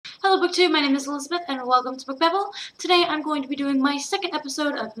Hello BookTube, my name is Elizabeth and welcome to Book Babble. Today I'm going to be doing my second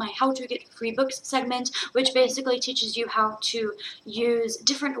episode of my How to Get Free Books segment, which basically teaches you how to use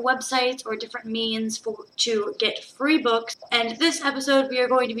different websites or different means to get free books. And this episode we are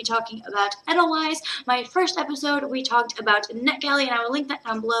going to be talking about Edelweiss. My first episode we talked about Netgalley, and I will link that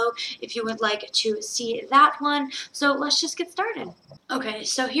down below if you would like to see that one. So let's just get started. Okay,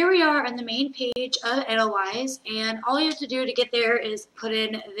 so here we are on the main page of Edelweiss, and all you have to do to get there is put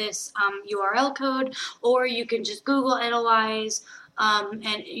in this URL code, or you can just Google Edelweiss,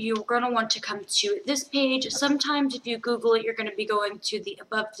 and you're going to want to come to this page. Sometimes if you Google it, you're going to be going to the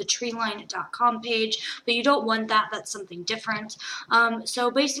abovthetreeline.com page, but you don't want that. That's something different. So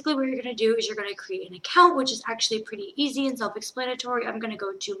basically what you're going to do is you're going to create an account, which is actually pretty easy and self-explanatory. I'm going to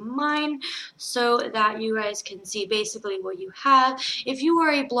go to mine so that you guys can see basically what you have. If you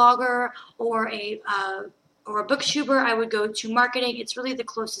are a blogger or a booktuber, I would go to marketing. It's really the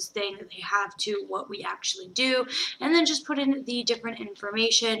closest thing that they have to what we actually do. And then just put in the different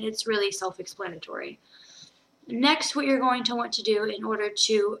information. It's really self-explanatory. Next, what you're going to want to do in order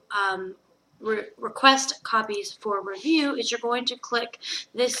to request copies for review is you're going to click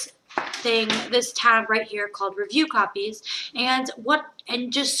this tab right here called review copies, and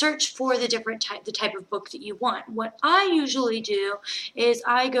just search for the type of book that you want. What I usually do is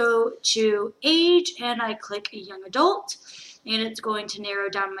I go to age and I click young adult, and it's going to narrow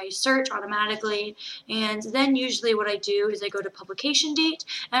down my search automatically. And then usually what I do is I go to publication date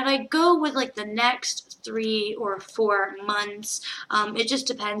and I go with like the next 3 or 4 months. It just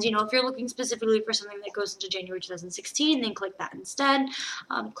depends. You know, if you're looking specifically for something that goes into January 2016, then click that instead.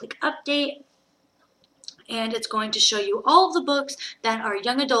 Click update. And it's going to show you all of the books that are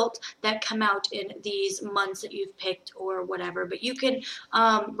young adult that come out in these months that you've picked or whatever. But you can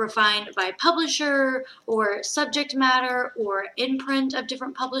refine by publisher or subject matter or imprint of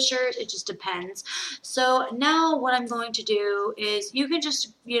different publishers. It just depends. So now what I'm going to do is you can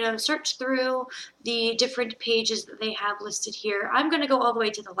just, search through the different pages that they have listed here. I'm going to go all the way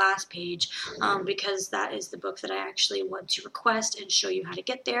to the last page because that is the book that I actually want to request and show you how to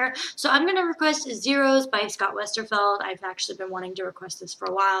get there. So I'm going to request Zeros by Scott Westerfeld. I've actually been wanting to request this for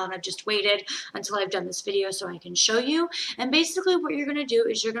a while, and I've just waited until I've done this video so I can show you. And basically what you're going to do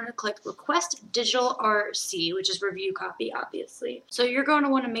is you're going to click Request Digital RC, which is review copy, obviously. So you're going to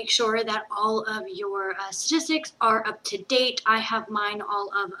want to make sure that all of your statistics are up to date. I have mine, all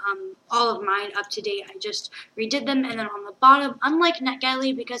of mine up to date. I just redid them. And then on the bottom, unlike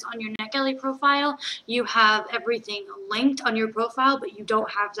Netgalley, because on your Netgalley profile you have everything linked on your profile, but you don't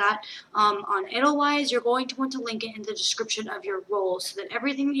have that on Edelweiss, you're going to want to link it in the description of your role so that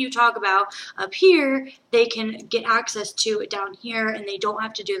everything that you talk about up here, they can get access to it down here and they don't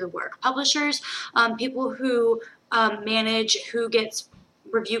have to do the work. Publishers, people who manage who gets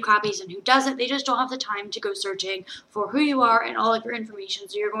review copies and who doesn't, they just don't have the time to go searching for who you are and all of your information.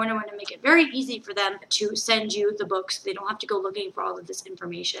 So you're going to want to make it very easy for them to send you the books. They don't have to go looking for all of this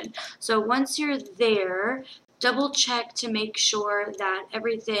information. So once you're there, double check to make sure that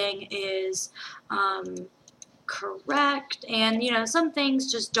everything is correct. And some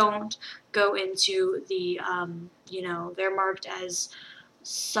things just don't go into the they're marked as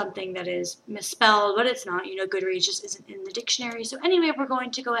something that is misspelled, but it's not. Goodreads just isn't in the dictionary. So anyway, we're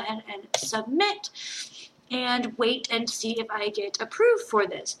going to go ahead and submit and wait and see if I get approved for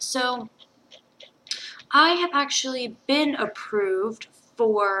this. So I have actually been approved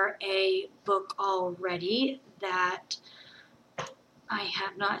for a book already that I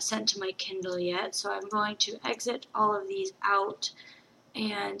have not sent to my Kindle yet. So I'm going to exit all of these out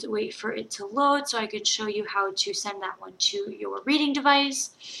and wait for it to load so I can show you how to send that one to your reading device.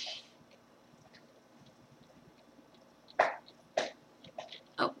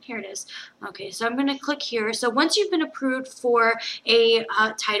 Oh, here it is. Okay, so I'm going to click here. So once you've been approved for a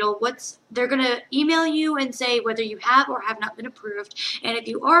title, they're going to email you and say whether you have or have not been approved. And if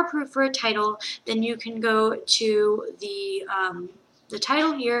you are approved for a title, then you can go to the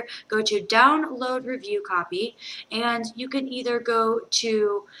title here, go to download review copy, and you can either go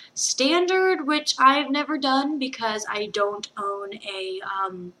to standard, which I've never done because I don't own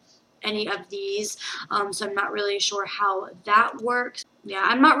any of these, so I'm not really sure how that works. Yeah,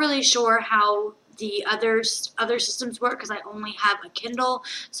 I'm not really sure how the other systems work because I only have a Kindle.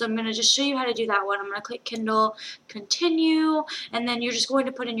 So I'm going to just show you how to do that one. I'm going to click Kindle, continue, and then you're just going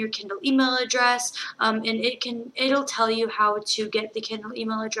to put in your Kindle email address, and it'll tell you how to get the Kindle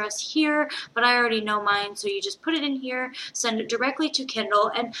email address here, but I already know mine, so you just put it in here, send it directly to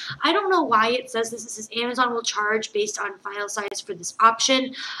Kindle. And I don't know why it says this. It says Amazon will charge based on file size for this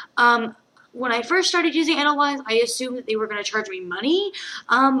option. when I first started using Edelweiss, I assumed that they were going to charge me money,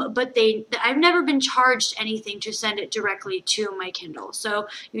 but I've never been charged anything to send it directly to my Kindle. So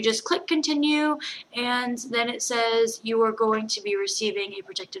you just click continue, and then it says you are going to be receiving a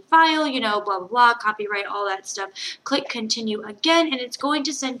protected file, you know, blah, blah, blah, copyright, all that stuff. Click continue again, and it's going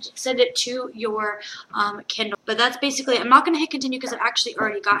to send it to your Kindle. But that's basically, I'm not going to hit continue because I've actually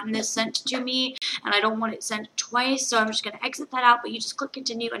already gotten this sent to me, and I don't want it sent twice, so I'm just going to exit that out, but you just click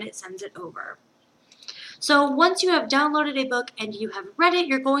continue and it sends it over. So once you have downloaded a book and you have read it,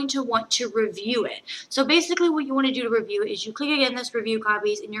 you're going to want to review it. So basically what you want to do to review it is you click again this review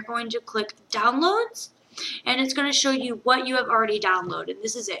copies, and you're going to click downloads, and it's going to show you what you have already downloaded.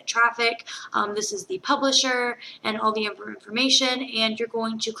 This is it, traffic, this is the publisher and all the information, and you're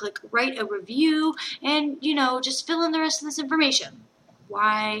going to click write a review and, you know, just fill in the rest of this information.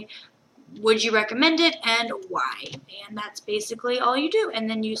 Why would you recommend it and why? And that's basically all you do. And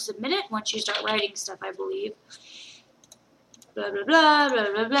then you submit it once you start writing stuff, I believe. Blah, blah, blah,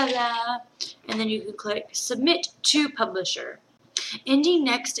 blah, blah, blah, blah. And then you can click submit to publisher. Indie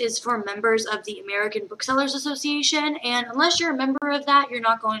Next is for members of the American Booksellers Association, and unless you're a member of that, you're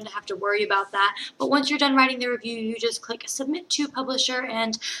not going to have to worry about that. But once you're done writing the review, you just click submit to publisher,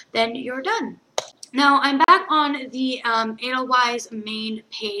 and then you're done. Now, I'm back on the Edelweiss main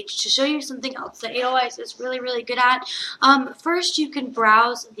page to show you something else that Edelweiss is really, really good at. First, you can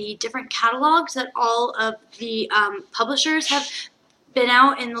browse the different catalogs that all of the publishers have been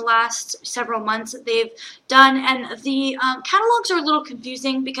out in the last several months that they've done, and the catalogs are a little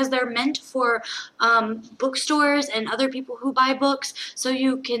confusing because they're meant for bookstores and other people who buy books. So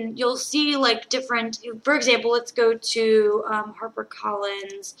you'll see like different, for example, let's go to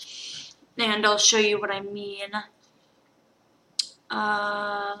HarperCollins, and I'll show you what I mean.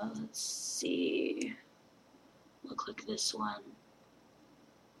 Let's see. We'll click this one.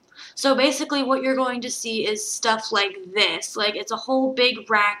 So basically what you're going to see is stuff like this. Like it's a whole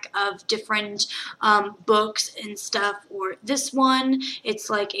big rack of different books and stuff. Or this one, it's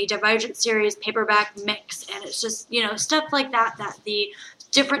like a Divergent series paperback mix. And it's just, you know, stuff like that that the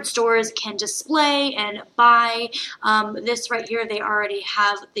different stores can display and buy. This right here, they already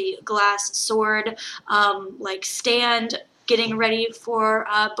have the glass sword like stand getting ready for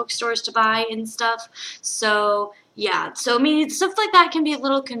bookstores to buy and stuff. So yeah, so I mean, stuff like that can be a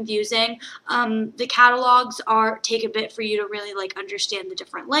little confusing. The catalogs take a bit for you to really like understand the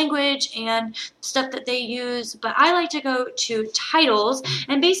different language and stuff that they use, but I like to go to titles,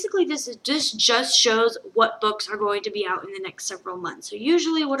 and basically this just shows what books are going to be out in the next several months. So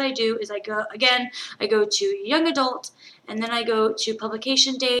usually what I do is I go to young adult, and then I go to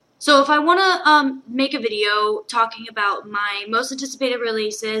publication date. So if I want to make a video talking about my most anticipated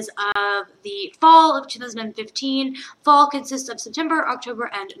releases of the fall of 2015, fall consists of September,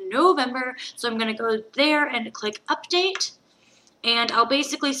 October, and November. So I'm going to go there and click update. And I'll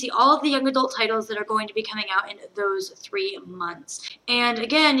basically see all of the young adult titles that are going to be coming out in those 3 months. And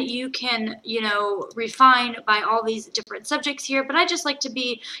again, you can, you know, refine by all these different subjects here, but I just like to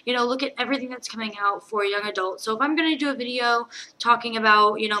be, you know, look at everything that's coming out for young adults. So if I'm going to do a video talking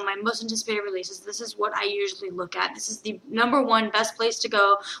about, you know, my most anticipated releases, this is what I usually look at. This is the #1 best place to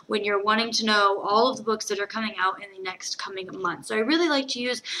go when you're wanting to know all of the books that are coming out in the next coming months. So I really like to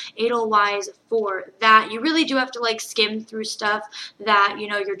use Edelweiss for that. You really do have to like skim through stuff that, you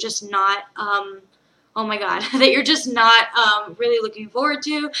know, you're just not, oh my god, that you're just not really looking forward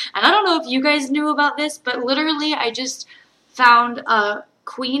to. And I don't know if you guys knew about this, but literally I just found a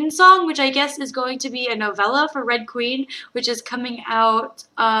Queen song, which I guess is going to be a novella for Red Queen, which is coming out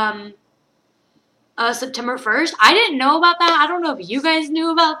September 1st. I didn't know about that. I don't know if you guys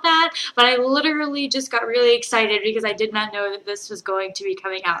knew about that, but I literally just got really excited because I did not know that this was going to be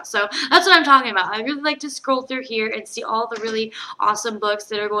coming out. So that's what I'm talking about. I really like to scroll through here and see all the really awesome books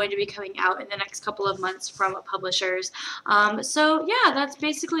that are going to be coming out in the next couple of months from publishers. So yeah, that's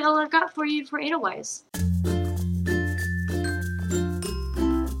basically all I've got for you for Edelweiss.